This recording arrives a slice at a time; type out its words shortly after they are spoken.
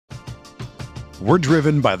We're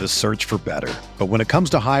driven by the search for better. But when it comes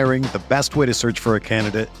to hiring, the best way to search for a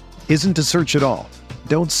candidate isn't to search at all.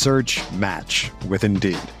 Don't search, match with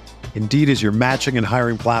Indeed. Indeed is your matching and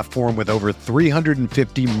hiring platform with over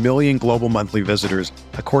 350 million global monthly visitors,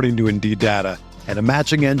 according to Indeed data, and a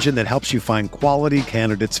matching engine that helps you find quality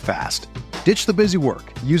candidates fast. Ditch the busy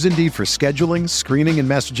work. Use Indeed for scheduling, screening, and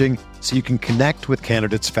messaging so you can connect with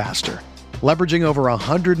candidates faster. Leveraging over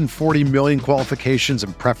 140 million qualifications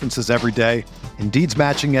and preferences every day, Indeed's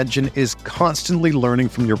matching engine is constantly learning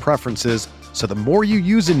from your preferences, so the more you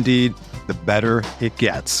use Indeed, the better it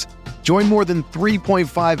gets. Join more than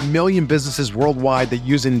 3.5 million businesses worldwide that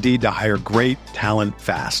use Indeed to hire great talent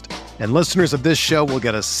fast. And listeners of this show will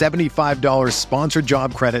get a $75 sponsored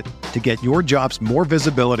job credit to get your jobs more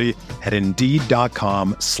visibility at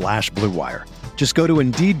Indeed.com/Blue Wire. Just go to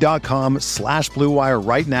Indeed.com/Blue Wire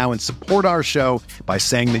right now and support our show by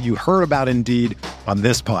saying that you heard about Indeed on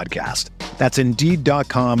this podcast. That's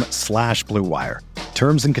Indeed.com/Blue Wire.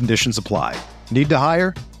 Terms and conditions apply. Need to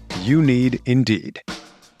hire? You need Indeed.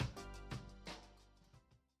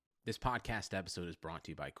 This podcast episode is brought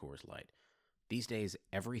to you by Coors Light. These days,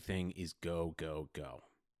 everything is go, go, go.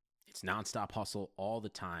 It's nonstop hustle all the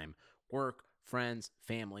time. Work, friends,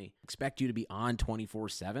 family, expect you to be on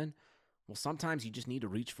 24/7. Well, sometimes you just need to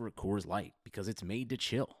reach for a Coors Light because it's made to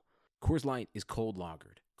chill. Coors Light is cold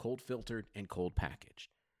lagered, cold filtered, and cold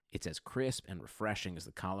packaged. It's as crisp and refreshing as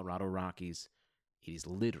the Colorado Rockies. It is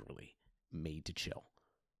literally made to chill.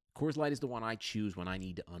 Coors Light is the one I choose when I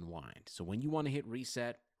need to unwind. So when you want to hit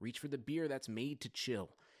reset, reach for the beer that's made to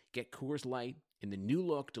chill. Get Coors Light in the new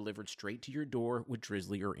look delivered straight to your door with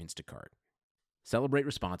Drizzly or Instacart. Celebrate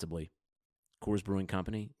responsibly. Coors Brewing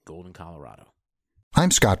Company, Golden, Colorado. I'm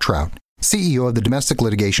Scott Trout, CEO of the domestic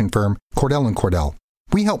litigation firm Cordell & Cordell.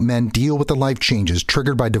 We help men deal with the life changes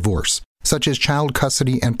triggered by divorce, such as child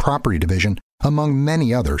custody and property division, among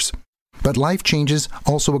many others. But life changes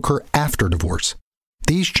also occur after divorce.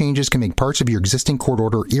 These changes can make parts of your existing court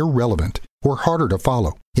order irrelevant or harder to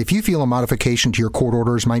follow. If you feel a modification to your court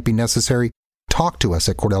orders might be necessary, talk to us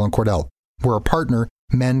at Cordell & Cordell. We're a partner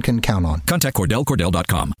men can count on. Contact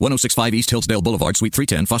CordellCordell.com, 1065 East Hillsdale Boulevard, Suite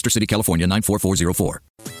 310, Foster City, California, 94404.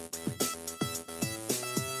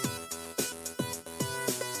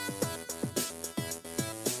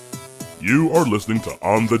 You are listening to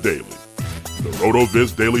On the Daily, the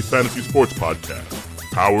RotoViz Daily Fantasy Sports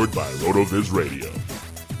Podcast, powered by RotoViz Radio.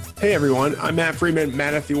 Hey everyone, I'm Matt Freeman,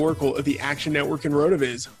 Matt at the Oracle of the Action Network and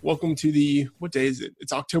RotoViz. Welcome to what day is it?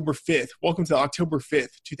 It's October 5th. Welcome to the October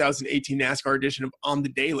 5th, 2018 NASCAR edition of On the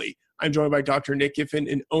Daily. I'm joined by Dr. Nick Giffen,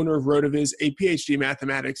 an owner of RotoViz, a PhD in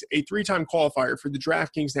mathematics, a three-time qualifier for the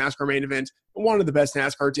DraftKings NASCAR main event, and one of the best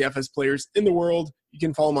NASCAR DFS players in the world. You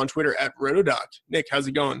can follow him on Twitter at RotoDoc. Nick, how's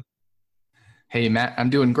it going? Hey, Matt,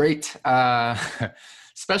 I'm doing great.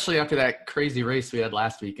 Especially after that crazy race we had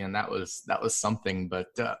last weekend. That was something, but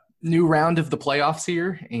new round of the playoffs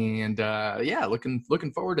here. And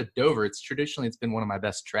looking forward to Dover. It's been one of my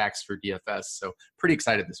best tracks for DFS. So pretty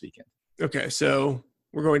excited this weekend. Okay. So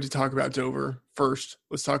we're going to talk about Dover first.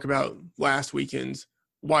 Let's talk about last weekend's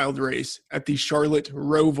wild race at the Charlotte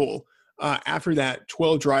Roval. After that,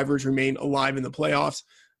 12 drivers remain alive in the playoffs.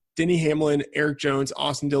 Denny Hamlin, Eric Jones,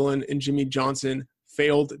 Austin Dillon, and Jimmy Johnson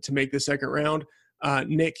failed to make the second round.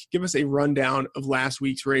 Nick, give us a rundown of last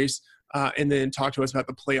week's race and then talk to us about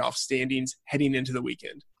the playoff standings heading into the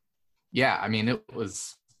weekend. Yeah, I mean, it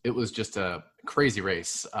was just a crazy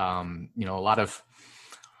race. A lot of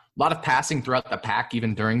passing throughout the pack,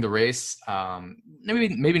 even during the race.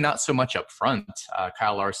 Maybe not so much up front.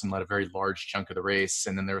 Kyle Larson led a very large chunk of the race,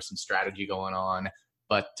 and then there was some strategy going on.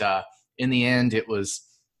 But in the end, it was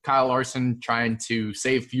Kyle Larson trying to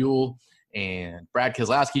save fuel and Brad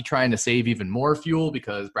Keselowski trying to save even more fuel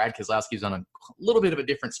because Brad Keselowski's on a little bit of a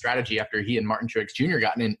different strategy after he and Martin Truex Jr.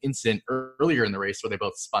 got in an incident earlier in the race where they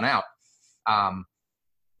both spun out.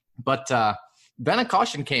 But then a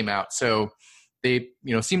caution came out. So they,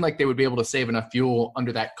 seemed like they would be able to save enough fuel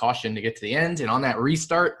under that caution to get to the end. And on that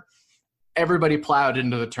restart, everybody plowed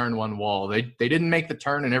into the turn one wall. They didn't make the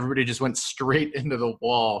turn, and everybody just went straight into the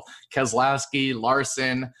wall. Keselowski,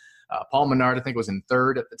 Larson, Paul Menard, I think, was in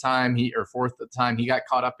third at the time, fourth at the time. He got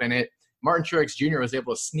caught up in it. Martin Truex Jr. was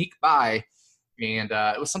able to sneak by, and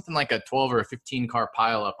it was something like a 12 or a 15 car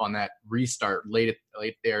pileup on that restart late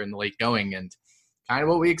there in the late going, and kind of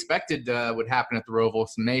what we expected would happen at the Roval.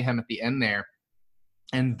 Some mayhem at the end there,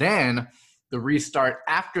 and then the restart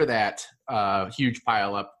after that huge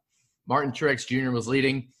pileup. Martin Truex Jr. was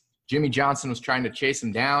leading. Jimmy Johnson was trying to chase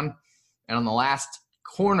him down. And on the last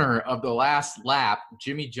corner of the last lap,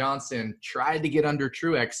 Jimmy Johnson tried to get under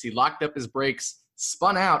Truex. He locked up his brakes,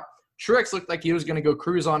 spun out, Truex looked like he was going to go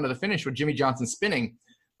cruise on to the finish with Jimmie Johnson spinning,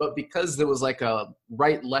 but because there was like a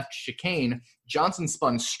right-left chicane, Johnson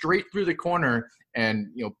spun straight through the corner and,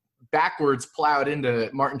 backwards plowed into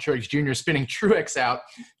Martin Truex Jr., spinning Truex out,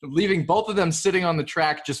 leaving both of them sitting on the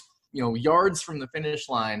track just, yards from the finish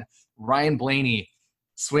line. Ryan Blaney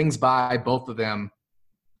swings by both of them,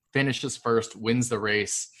 finishes first, wins the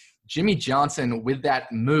race. Jimmie Johnson, with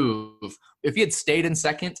that move, if he had stayed in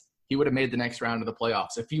second, he would have made the next round of the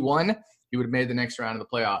playoffs. If he won, he would have made the next round of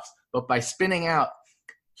the playoffs. But by spinning out,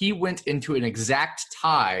 he went into an exact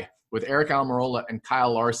tie with Aric Almirola and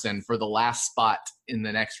Kyle Larson for the last spot in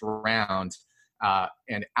the next round.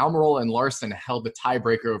 And Almirola and Larson held the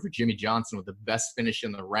tiebreaker over Jimmie Johnson with the best finish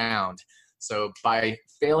in the round. So by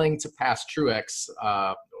failing to pass Truex,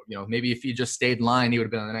 maybe if he just stayed in line, he would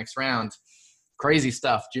have been in the next round. Crazy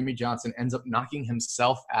stuff. Jimmie Johnson ends up knocking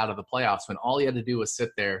himself out of the playoffs when all he had to do was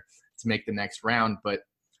sit there to make the next round. But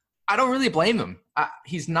I don't really blame him.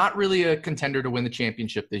 He's not really a contender to win the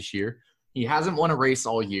championship this year. He hasn't won a race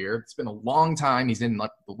all year. It's been a long time. He's in the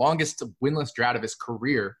longest winless drought of his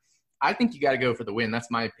career. I think you got to go for the win. That's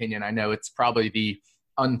my opinion. I know it's probably the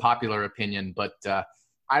unpopular opinion, but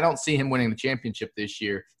I don't see him winning the championship this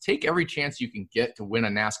year. Take every chance you can get to win a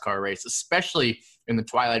NASCAR race, especially in the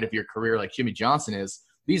twilight of your career like Jimmie Johnson is.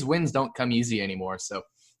 These wins don't come easy anymore. So,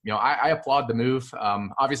 I applaud the move.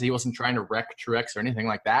 Obviously, he wasn't trying to wreck Truex or anything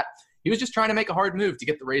like that. He was just trying to make a hard move to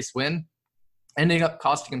get the race win, ending up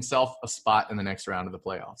costing himself a spot in the next round of the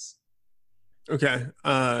playoffs. Okay.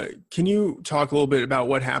 Can you talk a little bit about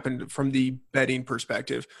what happened from the betting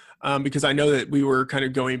perspective? Because I know that we were kind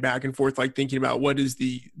of going back and forth, like thinking about what is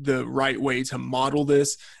the right way to model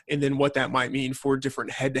this, and then what that might mean for different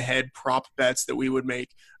head-to-head prop bets that we would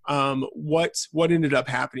make. What ended up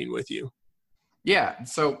happening with you? Yeah.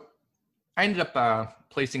 So I ended up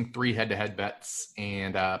placing 3 head-to-head bets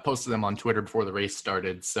and posted them on Twitter before the race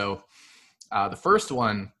started. So the first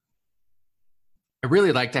one, I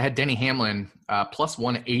really liked. I had Denny Hamlin plus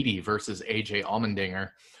 180 versus AJ Allmendinger.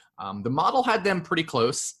 The model had them pretty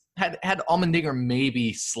close. Had Allmendinger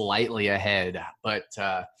maybe slightly ahead, but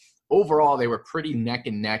overall they were pretty neck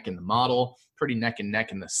and neck in the model, pretty neck and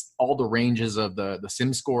neck in all the ranges of the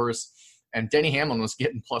sim scores. And Denny Hamlin was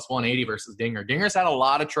getting plus 180 versus Dinger. Dinger's had a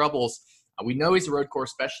lot of troubles. We know he's a road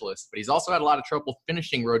course specialist, but he's also had a lot of trouble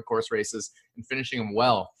finishing road course races and finishing them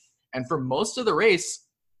well. And for most of the race,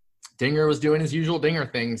 Dinger was doing his usual Dinger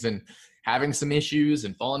things and having some issues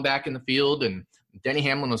and falling back in the field. And Denny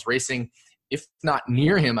Hamlin was racing, if not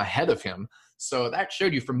near him, ahead of him. So that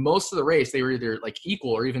showed you for most of the race, they were either like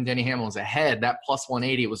equal or even Denny Hamlin was ahead. That plus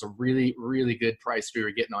 180 was a really, really good price we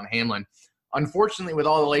were getting on Hamlin. Unfortunately, with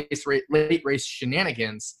all the late race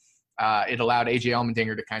shenanigans, it allowed AJ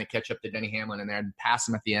Allmendinger to kind of catch up to Denny Hamlin in there and pass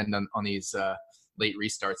him at the end on these late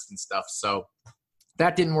restarts and stuff. So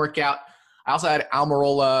that didn't work out. I also had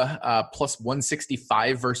Almirola plus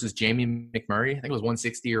 165 versus Jamie McMurray. I think it was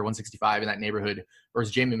 160 or 165 in that neighborhood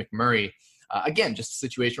versus Jamie McMurray. Again, just a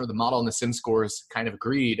situation where the model and the sim scores kind of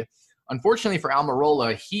agreed. Unfortunately for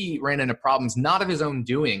Almirola, he ran into problems not of his own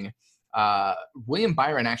doing. William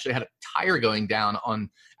Byron actually had a tire going down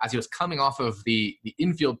as he was coming off of the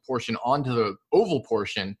infield portion onto the oval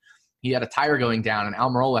portion. He had a tire going down, and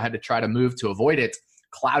Almirola had to try to move to avoid it,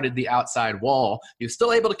 clouded the outside wall. He was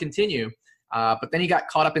still able to continue, but then he got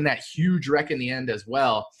caught up in that huge wreck in the end as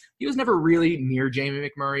well. He was never really near Jamie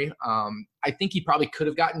McMurray. I think he probably could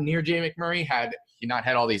have gotten near Jamie McMurray had he not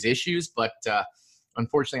had all these issues, but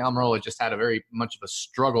unfortunately Almirola just had a very much of a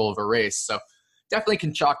struggle of a race. So definitely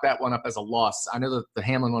can chalk that one up as a loss. I know that the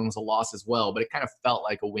Hamlin one was a loss as well, but it kind of felt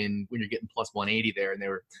like a win when you're getting plus 180 there, and they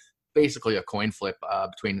were basically a coin flip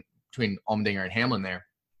between Allmendinger and Hamlin there.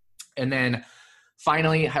 And then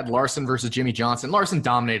finally had Larson versus Jimmie Johnson. Larson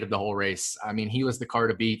dominated the whole race. I mean, he was the car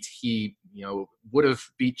to beat. He, would have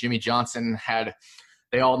beat Jimmie Johnson had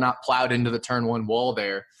they all not plowed into the turn one wall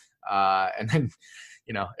there. And then,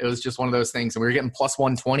 it was just one of those things. And we were getting plus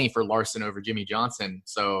 120 for Larson over Jimmie Johnson.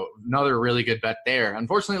 So another really good bet there.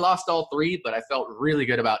 Unfortunately, lost all 3, but I felt really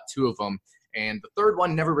good about 2 of them. And the third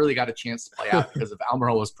one never really got a chance to play out because of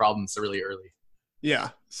Almirola's problems really early. Yeah.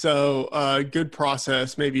 So good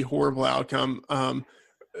process, maybe horrible outcome.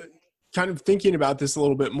 Kind of thinking about this a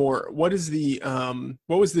little bit more. What was the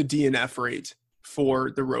DNF rate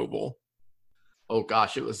for the Roval? Oh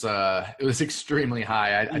gosh, it was extremely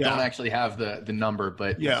high. I don't actually have the number,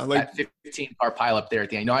 but yeah, like that 15-car pileup there at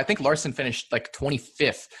the end. I think Larson finished like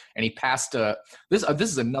 25th, and he passed. This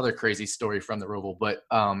is another crazy story from the Roval, but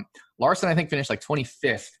Larson I think finished like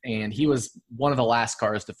 25th, and he was one of the last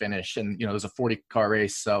cars to finish, and it was a 40-car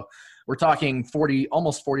race, so we're talking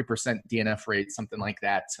almost 40% DNF rate, something like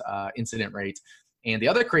that, incident rate. And the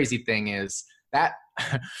other crazy thing is that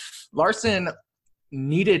Larson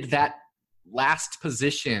needed that last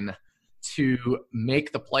position to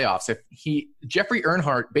make the playoffs. Jeffrey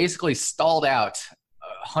Earnhardt basically stalled out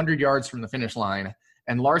 100 yards from the finish line,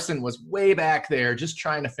 and Larson was way back there just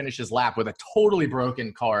trying to finish his lap with a totally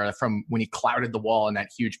broken car from when he clouded the wall in that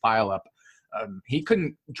huge pileup. He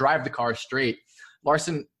couldn't drive the car straight.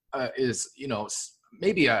 Larson is,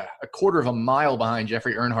 maybe a quarter of a mile behind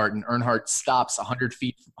Jeffrey Earnhardt, and Earnhardt stops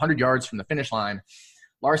 100 yards from the finish line.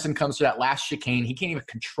 Larson comes to that last chicane. He can't even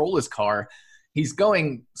control his car. He's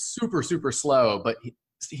going super, super slow, but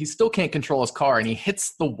he still can't control his car, and he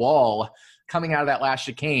hits the wall coming out of that last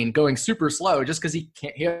chicane, going super slow just because he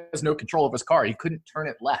has no control of his car. He couldn't turn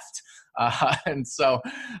it left. And so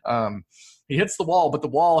he hits the wall, but the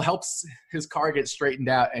wall helps his car get straightened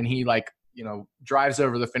out, and he drives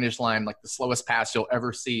over the finish line like the slowest pass you'll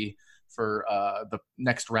ever see for the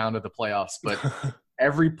next round of the playoffs. But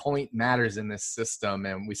every point matters in this system,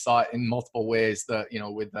 and we saw it in multiple ways.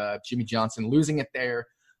 With Jimmy Johnson losing it there,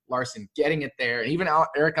 Larson getting it there, and even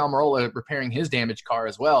Eric Almirola repairing his damaged car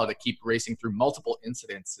as well to keep racing through multiple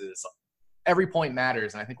incidences. Every point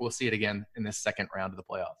matters, and I think we'll see it again in this second round of the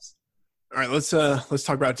playoffs. All right, let's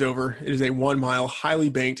talk about Dover. It is a 1 mile, highly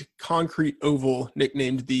banked concrete oval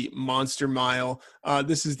nicknamed the Monster Mile.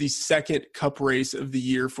 This is the second Cup race of the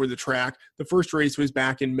year for the track. The first race was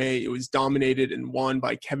back in May. It was dominated and won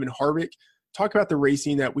by Kevin Harvick. Talk about the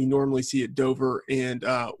racing that we normally see at Dover and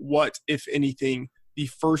what, if anything, the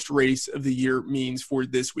first race of the year means for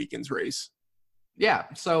this weekend's race. Yeah,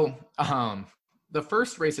 so the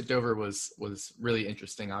first race at Dover was really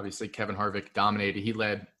interesting. Obviously, Kevin Harvick dominated. He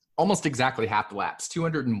led almost exactly half the laps,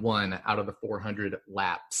 201 out of the 400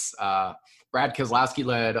 laps. Brad Keselowski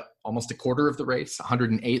led almost a quarter of the race,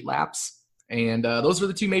 108 laps. And those were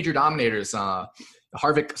the two major dominators.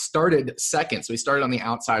 Harvick started second, so he started on the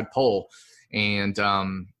outside pole and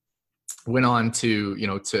went on to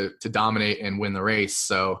dominate and win the race.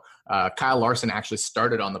 So Kyle Larson actually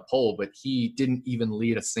started on the pole, but he didn't even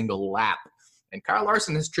lead a single lap. And Kyle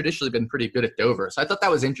Larson has traditionally been pretty good at Dover. So I thought that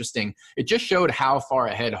was interesting. It just showed how far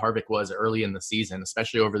ahead Harvick was early in the season,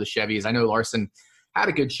 especially over the Chevys. I know Larson had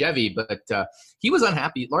a good Chevy, but he was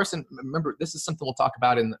unhappy. Larson, remember, this is something we'll talk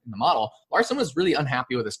about in the model. Larson was really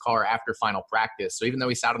unhappy with his car after final practice. So even though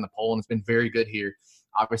he sat on the pole and has been very good here,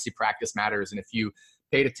 obviously practice matters. And if you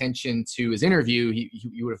paid attention to his interview,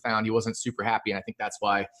 you would have found he wasn't super happy. And I think that's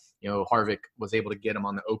why, Harvick was able to get him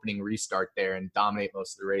on the opening restart there and dominate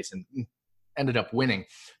most of the race and ended up winning.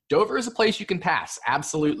 Dover is a place you can pass.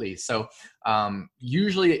 Absolutely. So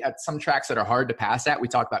usually at some tracks that are hard to pass at, we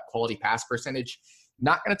talk about quality pass percentage.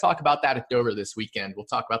 Not going to talk about that at Dover this weekend. We'll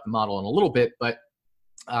talk about the model in a little bit, but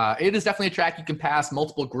it is definitely a track you can pass,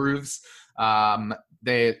 multiple grooves.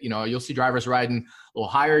 You'll see drivers riding a little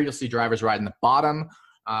higher. You'll see drivers riding the bottom.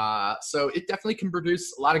 So it definitely can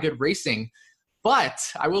produce a lot of good racing. But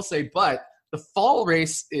I will say, the fall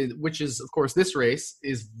race, which is, of course, this race,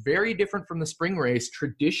 is very different from the spring race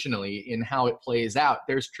traditionally in how it plays out.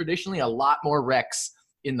 There's traditionally a lot more wrecks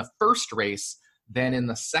in the first race than in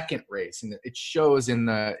the second race, and it shows in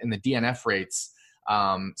the DNF rates.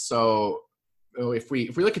 So if we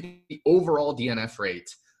look at the overall DNF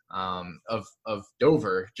rate of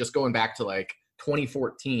Dover, just going back to like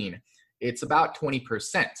 2014, it's about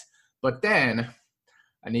 20%. But then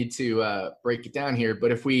I need to break it down here.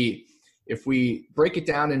 But if we break it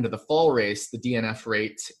down into the fall race, the DNF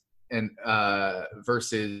rate and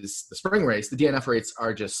versus the spring race, the DNF rates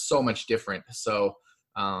are just so much different. So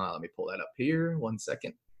let me pull that up here. 1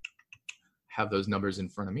 second. Have those numbers in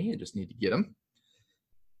front of me. I just need to get them.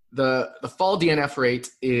 The fall DNF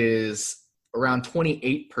rate is around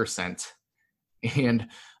 28%, and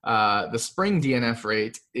the spring DNF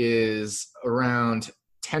rate is around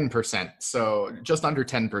 10%. So just under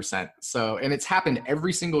 10%. So, and it's happened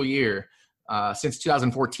every single year since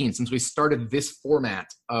 2014, since we started this format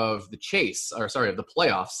of the chase, of the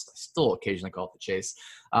playoffs. I still occasionally call it the chase.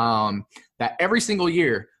 That every single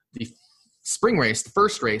year, the spring race, the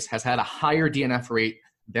first race, has had a higher DNF rate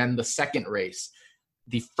than the second race.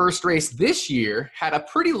 The first race this year had a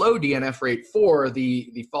pretty low DNF rate for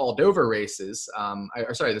the fall Dover races.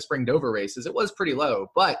 The spring Dover races. It was pretty low,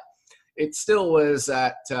 but it still was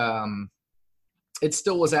at around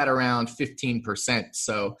 15%.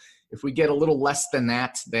 So if we get a little less than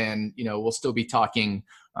that, then we'll still be talking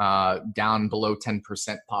down below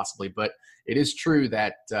 10% possibly. But it is true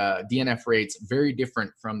that DNF rates very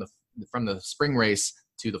different from the spring race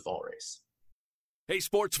to the fall race. Hey,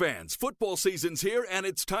 sports fans, football season's here, and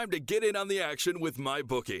it's time to get in on the action with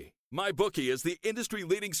MyBookie. MyBookie is the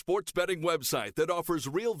industry-leading sports betting website that offers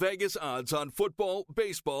real Vegas odds on football,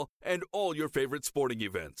 baseball, and all your favorite sporting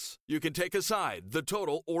events. You can take a side, the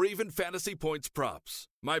total, or even fantasy points props.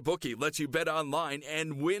 MyBookie lets you bet online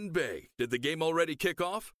and win big. Did the game already kick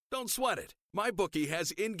off? Don't sweat it. MyBookie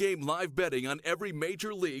has in-game live betting on every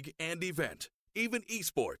major league and event, even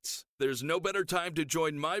esports. There's no better time to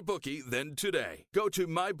join MyBookie than today. Go to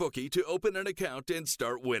MyBookie to open an account and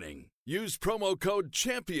start winning. Use promo code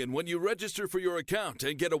CHAMPION when you register for your account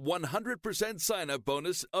and get a 100% sign-up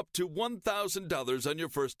bonus up to $1,000 on your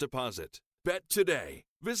first deposit. Bet today.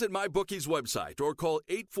 Visit MyBookie's website or call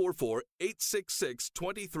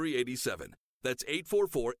 844-866-2387. That's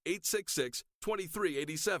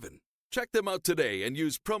 844-866-2387. Check them out today and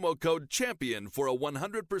use promo code CHAMPION for a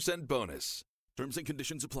 100% bonus. Terms and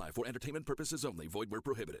conditions apply for entertainment purposes only. Void where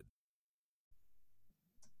prohibited.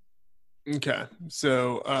 Okay,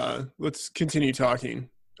 so let's continue talking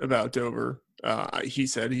about Dover. He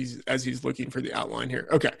said he's looking for the outline here.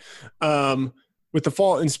 Okay, with the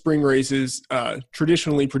fall and spring races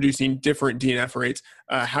traditionally producing different DNF rates,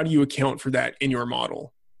 how do you account for that in your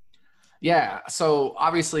model? Yeah, so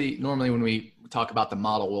obviously normally when we talk about the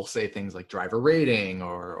model, we'll say things like driver rating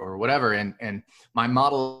or whatever, and my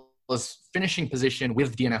model is finishing position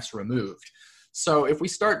with DNFs removed. So if we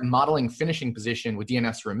start modeling finishing position with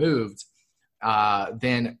DNFs removed,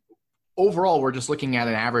 then overall we're just looking at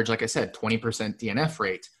an average, like I said, 20% DNF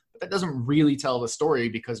rate. But that doesn't really tell the story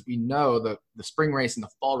because we know the spring race and the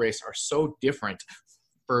fall race are so different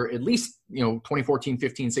for at least 2014,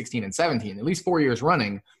 15, 16, and 17, at least 4 years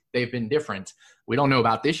running. They've been different. We don't know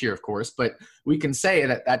about this year, of course, but we can say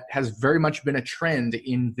that has very much been a trend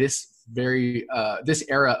in this this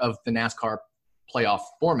era of the NASCAR playoff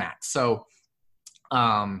format. So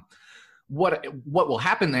what will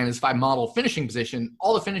happen then is if I model finishing position,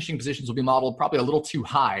 all the finishing positions will be modeled probably a little too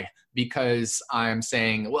high because I'm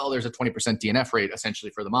saying, well, there's a 20% DNF rate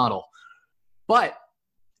essentially for the model. But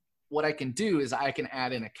what I can do is I can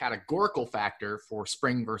add in a categorical factor for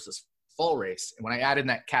spring versus fall race. And when I add in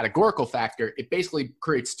that categorical factor, it basically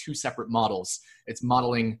creates two separate models. It's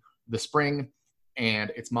modeling the spring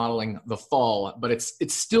and it's modeling the fall, but it's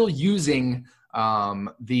still using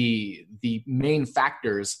the main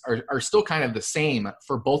factors are still kind of the same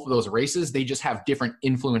for both of those races. They just have different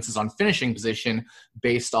influences on finishing position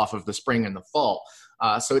based off of the spring and the fall.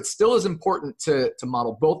 So it still is important to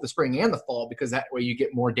model both the spring and the fall because that way you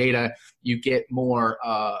get more data, you get more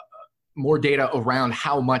data around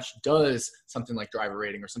how much does something like driver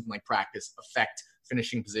rating or something like practice affect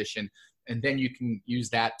finishing position. And then you can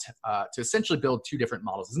use that to essentially build two different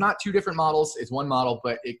models. It's not two different models, it's one model,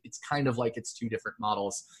 but it's kind of like it's two different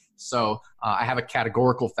models. So I have a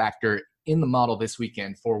categorical factor in the model this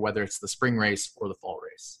weekend for whether it's the spring race or the fall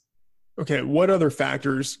race. Okay, what other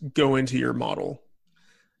factors go into your model?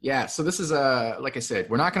 Yeah, so this is like I said,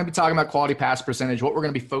 we're not going to be talking about quality pass percentage. What we're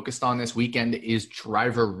going to be focused on this weekend is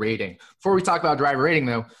driver rating. Before we talk about driver rating,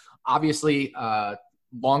 though, obviously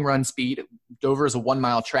long run speed. Dover is a 1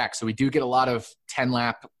 mile track, so we do get a lot of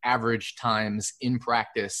 10-lap average times in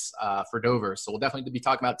practice for Dover. So we'll definitely be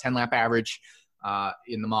talking about 10-lap average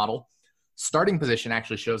in the model. Starting position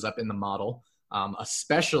actually shows up in the model,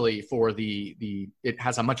 especially for it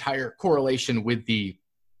has a much higher correlation with the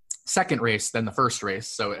second race than the first race.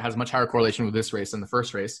 So it has a much higher correlation with this race than the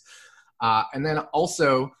first race. And then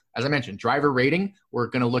also, as I mentioned, driver rating. We're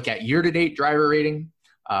going to look at year-to-date driver rating,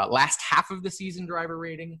 last half of the season driver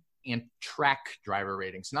rating, and track driver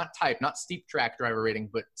rating. So not type, not steep track driver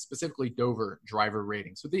rating, but specifically Dover driver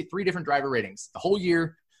rating. So the 3 different driver ratings: the whole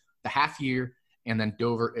year, the half year, and then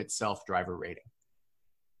Dover itself driver rating.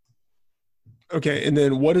 Okay, and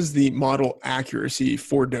then what is the model accuracy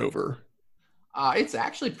for Dover? It's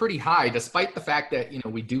actually pretty high, despite the fact that,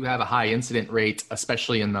 we do have a high incident rate,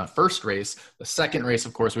 especially in the first race. The second race,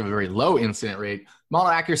 of course, we have a very low incident rate.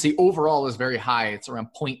 Model accuracy overall is very high. It's around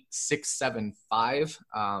 0.675.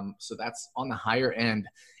 So that's on the higher end.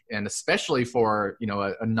 And especially for,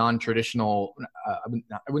 a non-traditional, I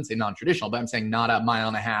wouldn't say non-traditional, but I'm saying not a 1.5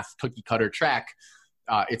 mile cookie cutter track.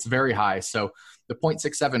 It's very high. So the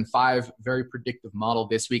 0.675, very predictive model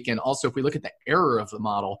this weekend. Also, if we look at the error of the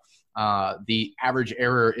model, the average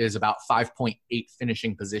error is about 5.8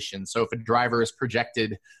 finishing position. So if a driver is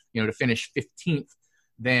projected, to finish 15th,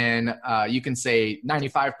 then you can say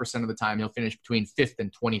 95% of the time he'll finish between 5th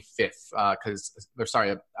and 25th.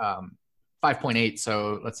 5.8.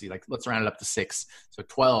 So let's see, like let's round it up to 6. So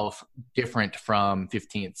 12 different from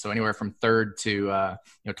 15th. So anywhere from 3rd to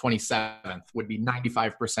 27th would be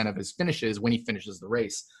 95% of his finishes when he finishes the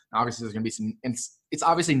race. Now, obviously, there's going to be some. It's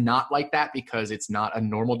obviously not like that because it's not a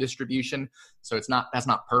normal distribution. So that's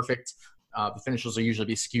not perfect. The finishes will usually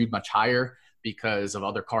be skewed much higher because of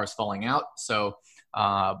other cars falling out. So,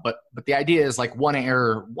 but the idea is like one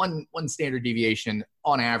error, one standard deviation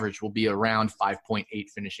on average will be around 5.8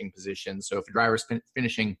 finishing positions. So if a driver's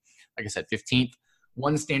finishing, like I said, 15th,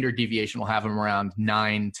 one standard deviation will have him around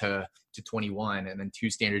 9 to 21, and then 2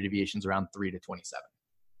 standard deviations around 3 to 27.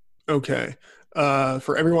 Okay.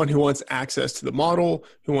 For everyone who wants access to the model,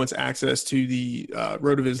 who wants access to the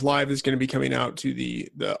RotoViz Live that's going to be coming out, to the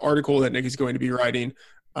article that Nick is going to be writing,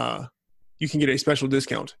 you can get a special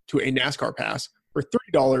discount to a NASCAR pass for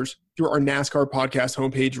 $30 through our NASCAR podcast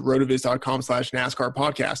homepage, rotoviz.com/NASCAR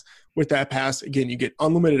podcast. With that pass, again, you get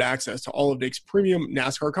unlimited access to all of Nick's premium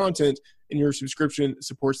NASCAR content, and your subscription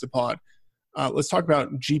supports the pod. Let's talk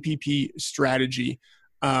about GPP strategy.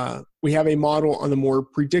 We have a model on the more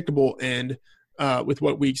predictable end with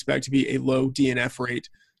what we expect to be a low DNF rate.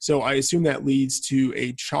 So I assume that leads to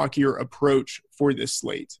a chalkier approach for this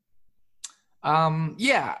slate.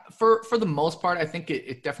 Yeah, for the most part, I think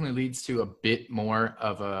it definitely leads to a bit more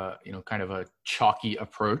of a, kind of a chalky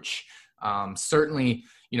approach. Certainly,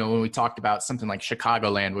 when we talked about something like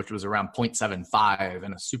Chicagoland, which was around 0.75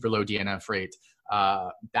 and a super low DNF rate,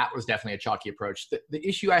 that was definitely a chalky approach. The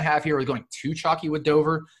issue I have here with going too chalky with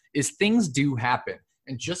Dover is things do happen.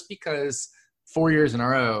 And just because 4 years in a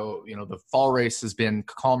row, the fall race has been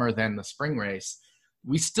calmer than the spring race,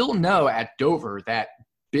 we still know at Dover that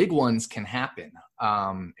big ones can happen.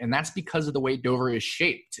 And that's because of the way Dover is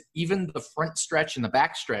shaped. Even the front stretch and the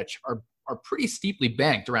back stretch are pretty steeply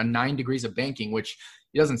banked, around 9 degrees of banking, which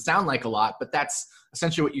it doesn't sound like a lot, but that's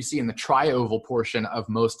essentially what you see in the tri-oval portion of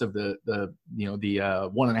most of the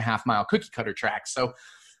 1.5 mile cookie cutter tracks. So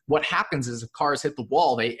what happens is if cars hit the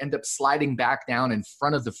wall, they end up sliding back down in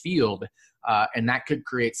front of the field, and that could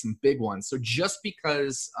create some big ones. So just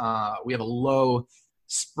because we have a low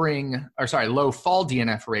fall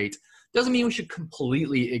DNF rate doesn't mean we should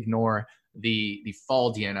completely ignore the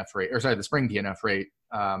fall DNF rate, the spring DNF rate.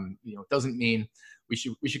 It doesn't mean we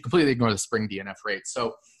should completely ignore the spring DNF rate.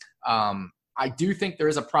 So I do think there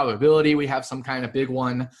is a probability we have some kind of big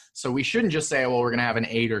one. So we shouldn't just say, well, we're going to have an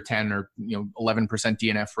 8 or 10 or 11%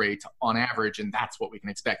 DNF rate on average, and that's what we can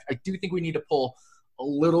expect. I do think we need to pull a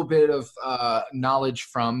little bit of knowledge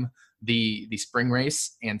from the spring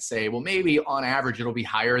race and say, well, maybe on average it'll be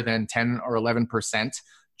higher than 10 or 11%.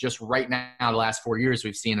 Just right now, the last 4 years,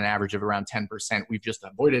 we've seen an average of around 10%. We've just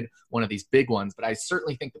avoided one of these big ones. But I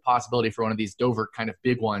certainly think the possibility for one of these Dover kind of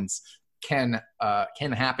big ones can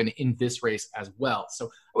happen in this race as well. So I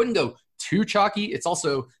wouldn't go too chalky. It's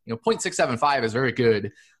also, 0.675 is very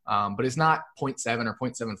good, but it's not 0.7 or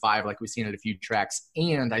 0.75 like we've seen at a few tracks.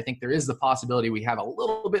 And I think there is the possibility we have a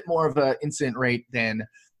little bit more of an incident rate than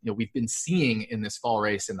we've been seeing in this fall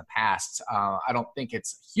race in the past. I don't think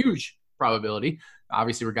it's a huge probability.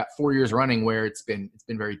 Obviously, we've got 4 years running where it's been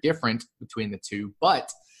very different between the two,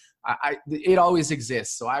 but it always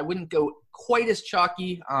exists. So I wouldn't go quite as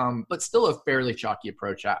chalky, but still a fairly chalky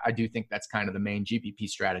approach. I do think that's kind of the main GPP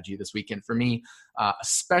strategy this weekend for me,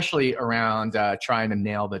 especially around trying to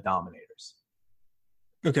nail the dominators.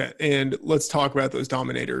 Okay, and let's talk about those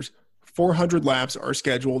dominators. 400 laps are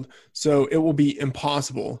scheduled, so it will be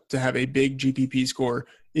impossible to have a big GPP score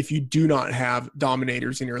if you do not have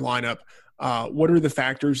dominators in your lineup. What are the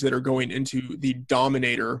factors that are going into the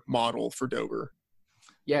dominator model for Dover?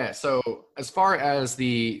 Yeah, so as far as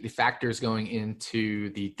the factors going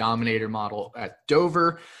into the dominator model at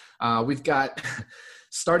Dover, we've got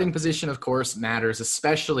starting position, of course, matters,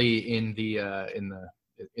 especially in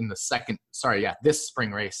this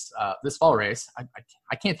spring race, this fall race.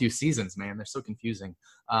 I can't do seasons, man. They're so confusing.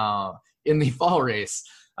 In the fall race,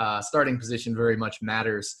 starting position very much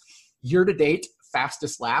matters. Year to date,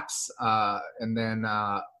 fastest laps, and then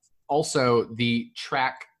also the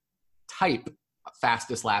track type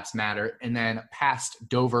fastest laps matter, and then past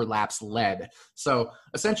Dover laps led. So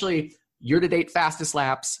essentially, year-to-date fastest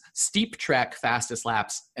laps, steep track fastest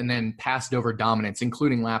laps, and then past Dover dominance,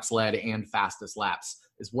 including laps led and fastest laps,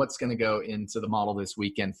 is what's going to go into the model this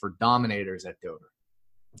weekend for dominators at Dover.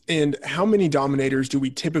 And how many dominators do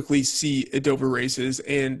we typically see at Dover races,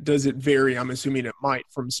 and does it vary? I'm assuming it might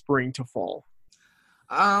from spring to fall.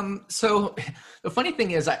 So the funny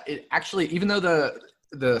thing is, it actually, even though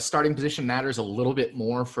the starting position matters a little bit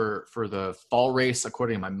more for the fall race,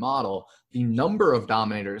 according to my model, the number of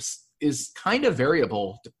dominators is kind of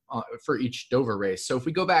variable for each Dover race. So if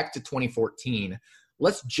we go back to 2014,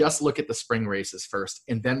 let's just look at the spring races first,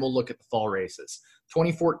 and then we'll look at the fall races.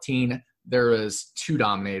 2014, there was 2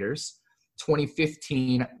 dominators.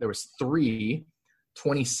 2015, there was 3.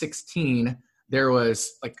 2016, there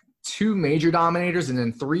was like 2 major dominators and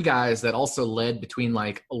then 3 guys that also led between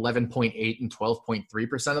like 11.8 and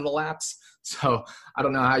 12.3% of the laps. So I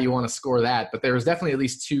don't know how you want to score that, but there was definitely at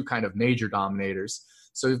least 2 kind of major dominators.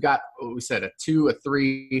 So we've got what we said, a 2, a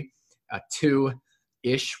 3, a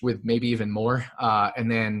 2-ish with maybe even more.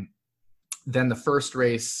 And then the first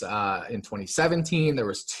race in 2017, there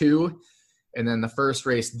was 2. And then the first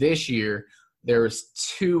race this year, there was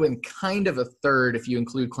 2 and kind of a third if you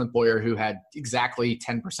include Clint Boyer, who had exactly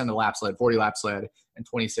 10% of the laps led, 40 laps led, and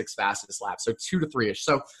 26 fastest laps. So 2 to 3-ish.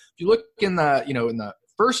 So if you look in the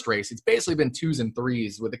first race, it's basically been 2s and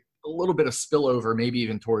 3s with a little bit of spillover, maybe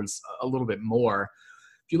even towards a little bit more.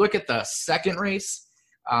 If you look at the second race,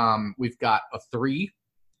 we've got a 3,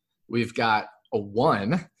 we've got a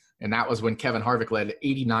 1, and that was when Kevin Harvick led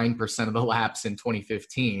 89% of the laps in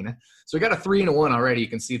 2015. So we got a 3 and a 1 already. You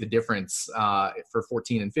can see the difference for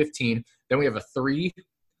 14 and 15. Then we have a 3.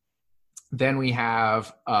 Then we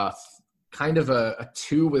have kind of a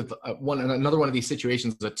 2 with another one of these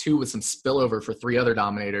situations, a 2 with some spillover for 3 other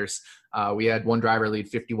dominators. We had one driver lead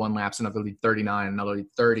 51 laps, another lead 39, another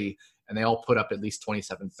lead 30, and they all put up at least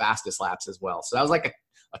 27 fastest laps as well. So that was like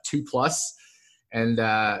a 2+. And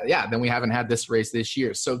then we haven't had this race this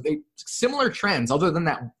year. So similar trends, other than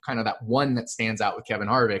that kind of that one that stands out with Kevin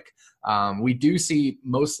Harvick. We do see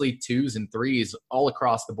mostly 2s and 3s all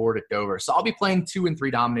across the board at Dover. So I'll be playing 2 and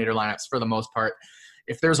 3 dominator lineups for the most part.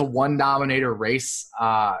 If there's a 1 dominator race,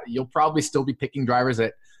 you'll probably still be picking drivers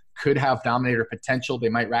that could have dominator potential. They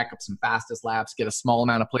might rack up some fastest laps, get a small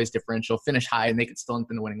amount of place differential, finish high, and they could still end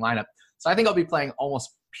up in the winning lineup. So I think I'll be playing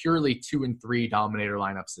almost purely 2 and 3 dominator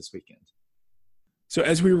lineups this weekend. So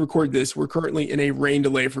as we record this, we're currently in a rain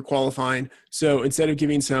delay for qualifying. So instead of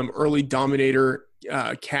giving some early dominator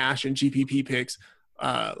cash and GPP picks,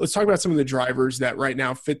 let's talk about some of the drivers that right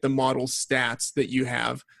now fit the model stats that you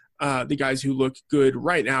have, the guys who look good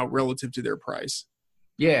right now relative to their price.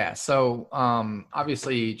 Yeah, so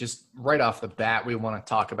obviously just right off the bat, we want to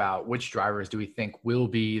talk about which drivers do we think will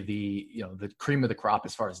be the cream of the crop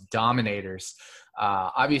as far as dominators.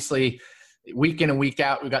 Obviously, week in and week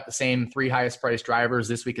out, we've got the same 3 highest priced drivers.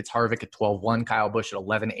 This week it's Harvick at 12.1, Kyle Busch at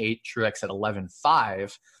 11.8, Truex at 11.5.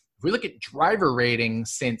 If we look at driver rating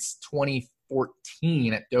since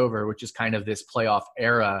 2014 at Dover, which is kind of this playoff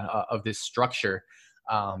era of this structure,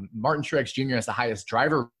 Martin Truex Jr. has the highest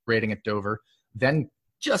driver rating at Dover. Then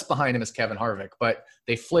just behind him is Kevin Harvick. But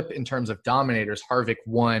they flip in terms of dominators. Harvick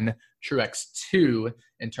 1, Truex 2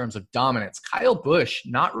 in terms of dominance. Kyle Busch,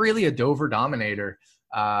 not really a Dover dominator.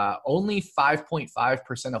 Only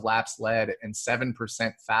 5.5% of laps led and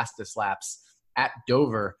 7% fastest laps at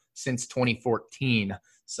Dover since 2014.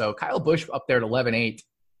 So Kyle Busch up there at 11.8,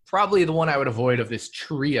 probably the one I would avoid of this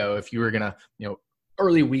trio if you were going to,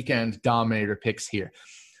 early weekend dominator picks here.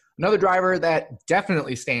 Another driver that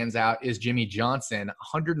definitely stands out is Jimmie Johnson,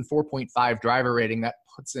 104.5 driver rating. That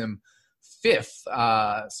puts him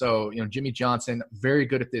 5th. So Jimmie Johnson, very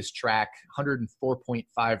good at this track,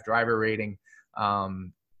 104.5 driver rating.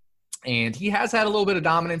 And he has had a little bit of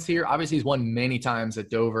dominance here. Obviously, he's won many times at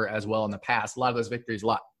Dover as well in the past. A lot of those victories,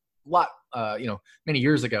 many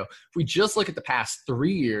years ago. If we just look at the past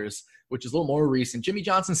 3 years, which is a little more recent, Jimmie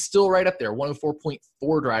Johnson's still right up there,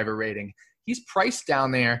 104.4 driver rating. He's priced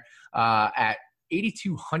down there at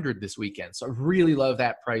 $8,200 this weekend. So I really love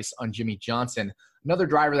that price on Jimmie Johnson. Another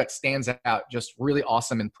driver that stands out just really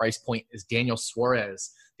awesome in price point is Daniel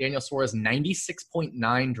Suarez. Daniel Suarez,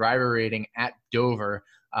 96.9 driver rating at Dover.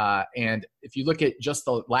 And if you look at just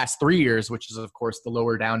the last 3 years, which is, of course, the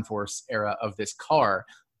lower downforce era of this car,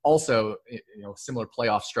 also, similar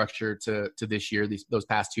playoff structure to this year, those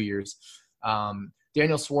past 2 years.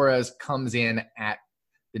 Daniel Suarez comes in at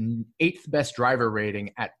the 8th best driver rating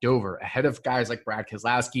at Dover, ahead of guys like Brad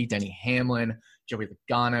Keselowski, Denny Hamlin, Joey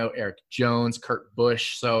Logano, Eric Jones, Kurt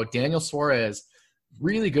Busch. So Daniel Suarez,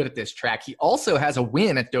 really good at this track. He also has a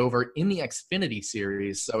win at Dover in the Xfinity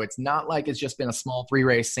Series. So it's not like it's just been a small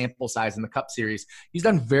 3-race sample size in the Cup Series. He's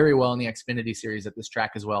done very well in the Xfinity Series at this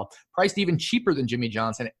track as well. Priced even cheaper than Jimmie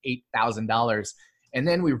Johnson at $8,000. And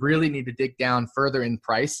then we really need to dig down further in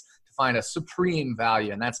price to find a supreme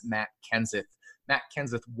value, and that's Matt Kenseth. Matt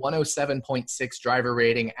Kenseth, 107.6 driver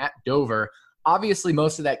rating at Dover. Obviously,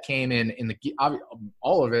 most of that came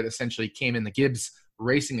all of it essentially came in the Gibbs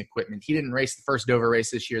racing equipment. He didn't race the first Dover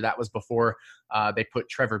race this year. That was before they put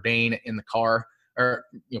Trevor Bayne in the car, or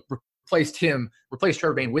replaced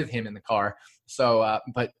Trevor Bayne with him in the car. So,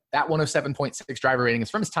 but that 107.6 driver rating is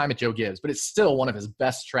from his time at Joe Gibbs, but it's still one of his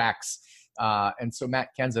best tracks. And so Matt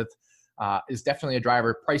Kenseth is definitely a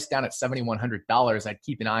driver priced down at $7,100. I'd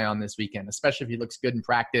keep an eye on this weekend, especially if he looks good in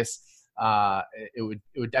practice. It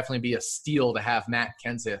would definitely be a steal to have Matt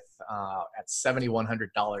Kenseth at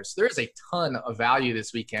 $7,100. There is a ton of value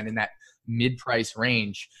this weekend in that mid-price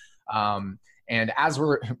range. And as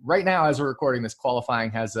we're recording this,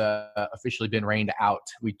 qualifying has officially been rained out.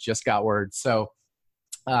 We just got word. So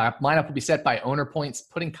lineup will be set by owner points,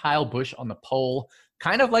 putting Kyle Busch on the pole,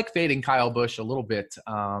 kind of like fading Kyle Busch a little bit.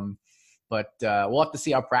 But we'll have to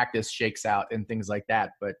see how practice shakes out and things like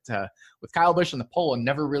that. But with Kyle Busch on the pole and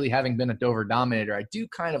never really having been a Dover dominator, I do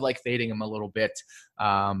kind of like fading him a little bit.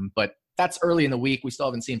 But that's early in the week. We still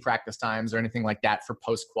haven't seen practice times or anything like that for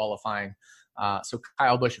post-qualifying. So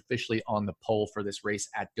Kyle Busch officially on the pole for this race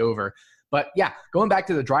at Dover. But yeah, going back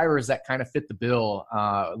to the drivers that kind of fit the bill,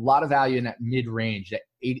 a lot of value in that mid-range, that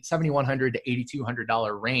 $7,100 to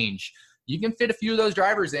 $8,200 range. You can fit a few of those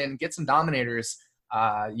drivers in, get some dominators.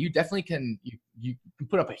 You definitely can. You can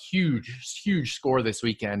put up a huge score this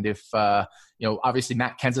weekend. If obviously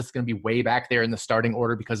Matt Kenseth's going to be way back there in the starting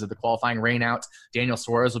order because of the qualifying rainout. Daniel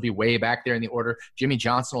Suarez will be way back there in the order. Jimmy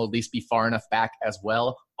Johnson will at least be far enough back as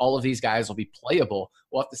well. All of these guys will be playable.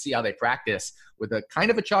 We'll have to see how they practice with a kind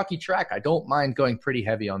of a chalky track. I don't mind going pretty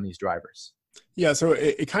heavy on these drivers. Yeah, so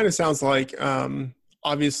it kind of sounds like.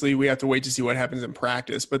 Obviously, we have to wait to see what happens in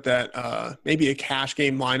practice, but that maybe a cash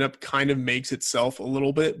game lineup kind of makes itself a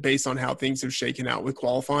little bit based on how things have shaken out with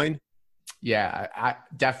qualifying. Yeah,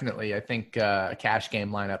 definitely. I think a cash game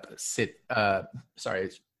lineup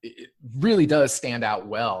it really does stand out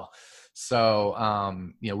well. So, I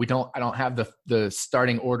don't have the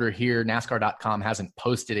starting order here. NASCAR.com hasn't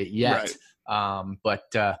posted it yet.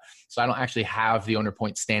 Right. So I don't actually have the owner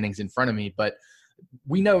point standings in front of me, but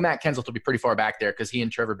we know Matt Kenseth will be pretty far back there because he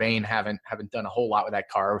and Trevor Bayne haven't done a whole lot with that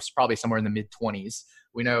car. It's probably somewhere in the mid-20s.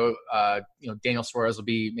 We know, Daniel Suarez will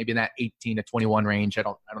be maybe in that 18 to 21 range. I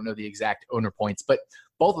don't know the exact owner points, but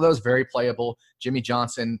both of those very playable. Jimmy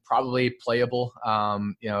Johnson probably playable.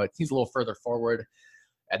 He's a little further forward,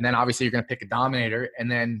 and then obviously you're going to pick a dominator,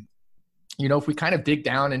 and then if we kind of dig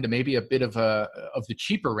down into maybe a bit of the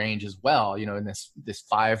cheaper range as well, in this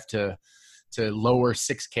 5 to lower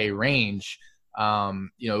 6K range.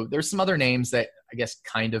 There's some other names that I guess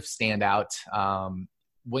kind of stand out.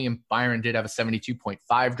 William Byron did have a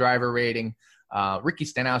 72.5 driver rating. Ricky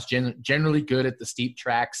Stenhouse generally good at the steep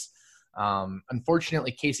tracks.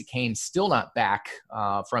 Unfortunately, Casey Kane still not back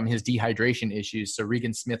from his dehydration issues, so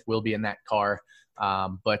Regan Smith will be in that car.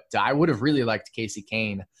 But I would have really liked Casey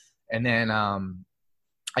Kane. And then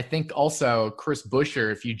I think also Chris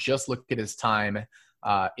Buescher, if you just look at his time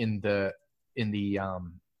in the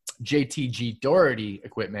JTG Doherty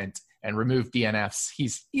equipment and remove DNFs,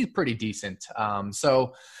 he's pretty decent.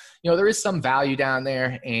 So there is some value down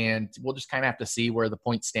there, and we'll just kind of have to see where the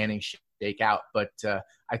point standings shake out. But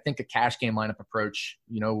I think a cash game lineup approach,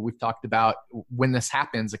 we've talked about when this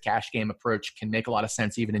happens, a cash game approach can make a lot of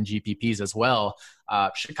sense even in GPPs as well.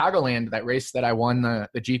 Chicagoland, that race that I won the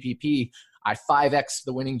GPP, I 5X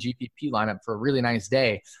the winning GPP lineup for a really nice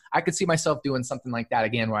day. I could see myself doing something like that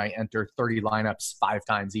again, where I enter 30 lineups 5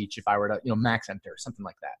 times each if I were to, max enter, something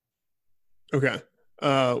like that. Okay.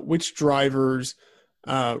 Which drivers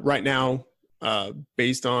right now,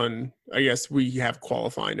 based on, I guess we have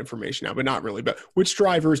qualifying information now, but not really, but which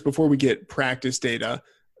drivers before we get practice data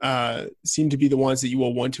seem to be the ones that you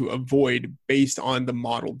will want to avoid based on the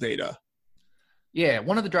model data? Yeah,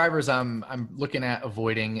 one of the drivers I'm looking at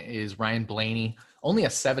avoiding is Ryan Blaney. Only a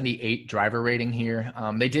 78 driver rating here.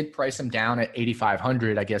 They did price him down at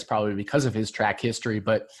 $8,500, I guess probably because of his track history.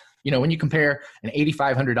 But, when you compare an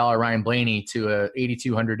 $8,500 Ryan Blaney to a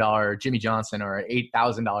 $8,200 Jimmy Johnson or an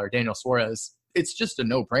 $8,000 Daniel Suarez, it's just a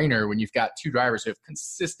no-brainer when you've got two drivers who have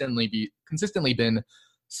consistently been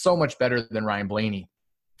so much better than Ryan Blaney.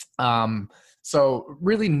 So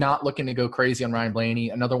really not looking to go crazy on Ryan Blaney.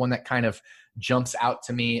 Another one that kind of jumps out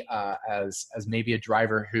to me as maybe a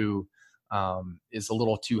driver who is a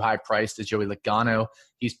little too high priced is Joey Logano.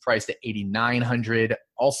 He's priced at $8,900,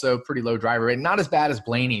 also pretty low driver rate. Not as bad as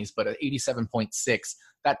Blaney's, but at 87.6.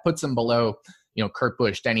 That puts him below, Kurt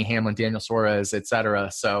Busch, Denny Hamlin, Daniel Suarez,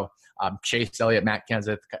 etc. So Chase Elliott, Matt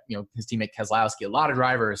Kenseth, his teammate Keselowski. A lot of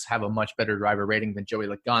drivers have a much better driver rating than Joey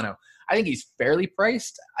Logano. I think he's fairly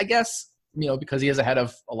priced, I guess, because he is ahead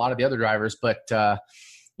of a lot of the other drivers. But, I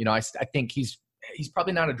think he's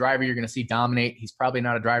probably not a driver you're going to see dominate. He's probably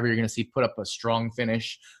not a driver you're going to see put up a strong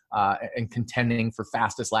finish and contending for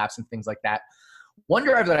fastest laps and things like that. One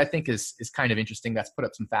driver that I think is kind of interesting that's put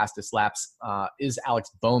up some fastest laps is Alex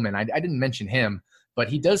Bowman. I didn't mention him, but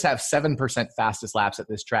he does have 7% fastest laps at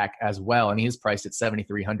this track as well, and he is priced at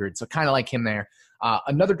 $7,300, so kind of like him there.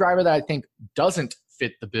 Another driver that I think doesn't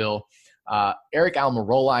fit the bill, Aric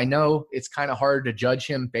Almirola. I know it's kind of hard to judge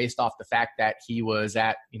him based off the fact that he was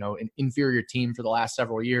at an inferior team for the last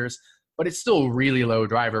several years, but it's still really low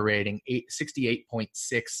driver rating,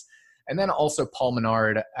 68.6. And then also Paul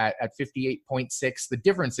Menard at 58.6. The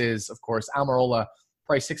difference is, of course, Almirola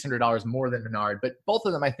priced $600 more than Menard, but both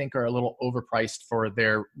of them I think are a little overpriced for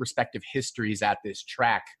their respective histories at this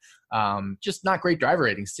track. Just not great driver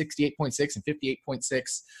ratings, 68.6 and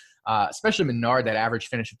 58.6. Especially Menard, that average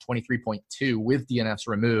finish of 23.2 with DNFs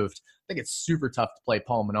removed. I think it's super tough to play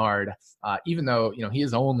Paul Menard, even though he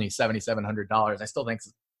is only $7,700. I still think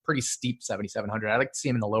it's pretty steep $7,700. I'd like to see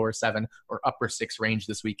him in the lower 7 or upper 6 range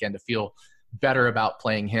this weekend to feel better about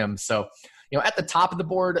playing him. So, at the top of the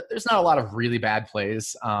board, there's not a lot of really bad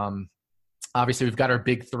plays. Obviously, we've got our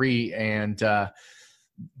big three, and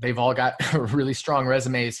they've all got really strong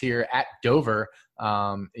resumes here at Dover.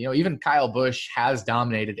 Even Kyle Busch has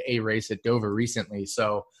dominated a race at Dover recently.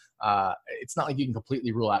 So it's not like you can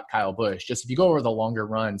completely rule out Kyle Busch. Just if you go over the longer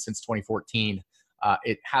run since 2014,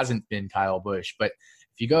 it hasn't been Kyle Busch. But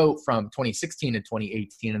if you go from 2016 to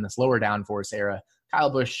 2018 in this lower downforce era, Kyle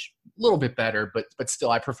Busch, a little bit better, but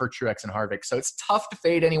still I prefer Truex and Harvick. So it's tough to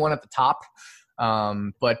fade anyone at the top.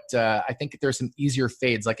 But I think there's some easier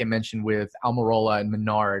fades, like I mentioned, with Almirola and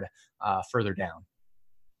Menard further down.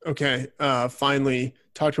 Okay. Finally,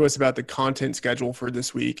 talk to us about the content schedule for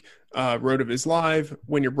this week. RotoViz Live,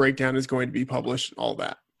 when your breakdown is going to be published, all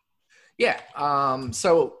that. Yeah.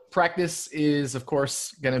 So practice is, of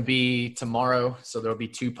course, going to be tomorrow. So there'll be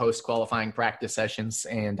 2 post-qualifying practice sessions.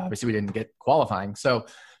 And obviously we didn't get qualifying. So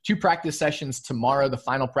 2 practice sessions tomorrow. The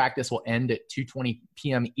final practice will end at 2:20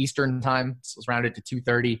 p.m. Eastern time. So it's rounded to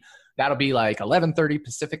 2:30. That'll be like 11:30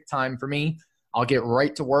 Pacific time for me. I'll get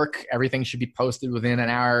right to work. Everything should be posted within an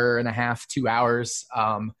hour and a half, 2 hours.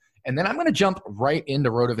 And then I'm going to jump right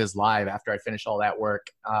into RotoViz Live after I finish all that work.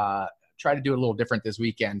 Try to do it a little different this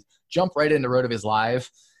weekend. Jump right into RotoViz Live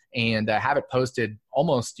and have it posted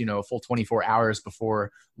almost, a full 24 hours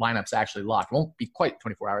before lineups actually lock. It won't be quite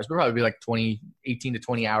 24 hours, but probably be like 18 to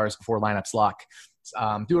 20 hours before lineups lock.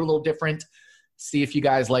 Do it a little different. See if you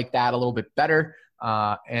guys like that a little bit better.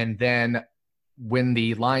 And then when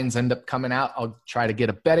the lines end up coming out, I'll try to get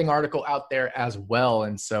a betting article out there as well.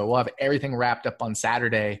 And so we'll have everything wrapped up on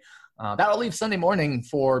Saturday. That'll leave Sunday morning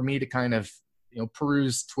for me to kind of,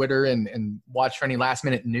 peruse Twitter and watch for any last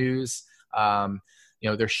minute news.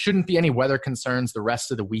 There shouldn't be any weather concerns the rest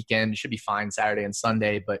of the weekend. It should be fine Saturday and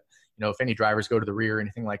Sunday. But, if any drivers go to the rear or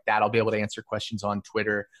anything like that, I'll be able to answer questions on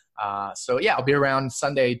Twitter. So yeah, I'll be around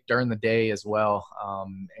Sunday during the day as well.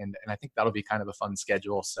 And I think that'll be kind of a fun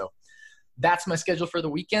schedule. So that's my schedule for the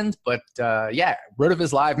weekend. But yeah,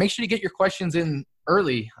 RotoViz Live. Make sure you get your questions in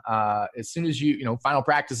early. As soon as final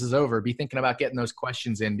practice is over, be thinking about getting those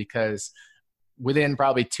questions in, because within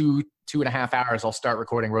probably 2.5 hours, I'll start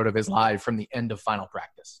recording RotoViz Live from the end of final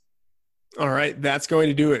practice. All right, that's going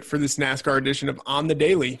to do it for this NASCAR edition of On the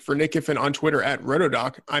Daily. For Nick Kiffin on Twitter at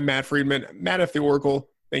RotoDoc, I'm Matt Friedman, Matt F. the Oracle.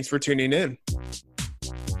 Thanks for tuning in.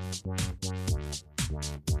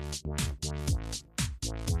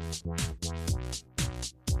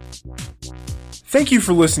 Thank you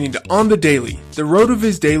for listening to On the Daily, the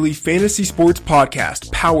RotoViz Daily Fantasy Sports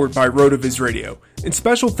Podcast powered by RotoViz Radio. And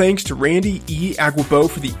special thanks to Randy E. Aguabo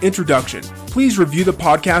for the introduction. Please review the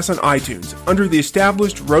podcast on iTunes under the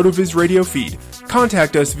established RotoViz Radio feed.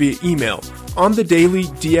 Contact us via email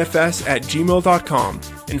onthedailydfs@gmail.com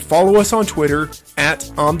and follow us on Twitter at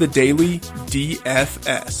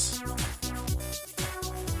onthedailydfs.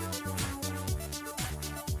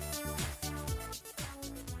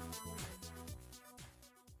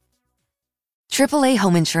 AAA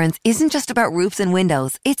Home Insurance isn't just about roofs and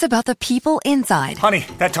windows. It's about the people inside. Honey,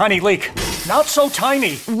 that tiny leak. Not so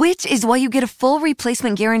tiny. Which is why you get a full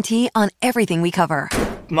replacement guarantee on everything we cover.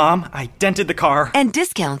 Mom, I dented the car. And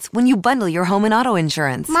discounts when you bundle your home and auto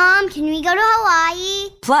insurance. Mom, can we go to Hawaii?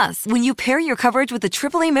 Plus, when you pair your coverage with a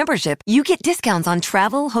AAA membership, you get discounts on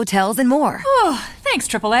travel, hotels, and more. Oh, thanks,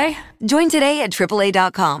 AAA. Join today at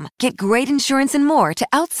AAA.com. Get great insurance and more to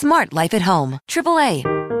outsmart life at home. AAA.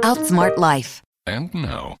 Outsmart life. And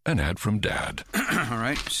now, an ad from Dad. All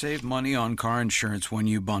right, save money on car insurance when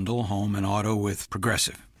you bundle home and auto with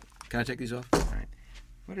Progressive. Can I take these off? All right.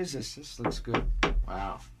 What is this? This looks good.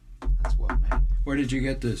 Wow, that's well made. Where did you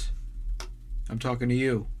get this? I'm talking to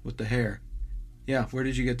you with the hair. Yeah, where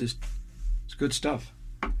did you get this? It's good stuff.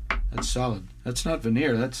 That's solid. That's not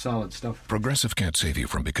veneer, that's solid stuff. Progressive can't save you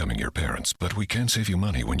from becoming your parents, but we can save you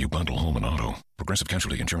money when you bundle home and auto. Progressive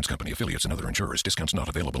Casualty Insurance Company, affiliates, and other insurers. Discounts not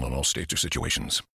available in all states or situations.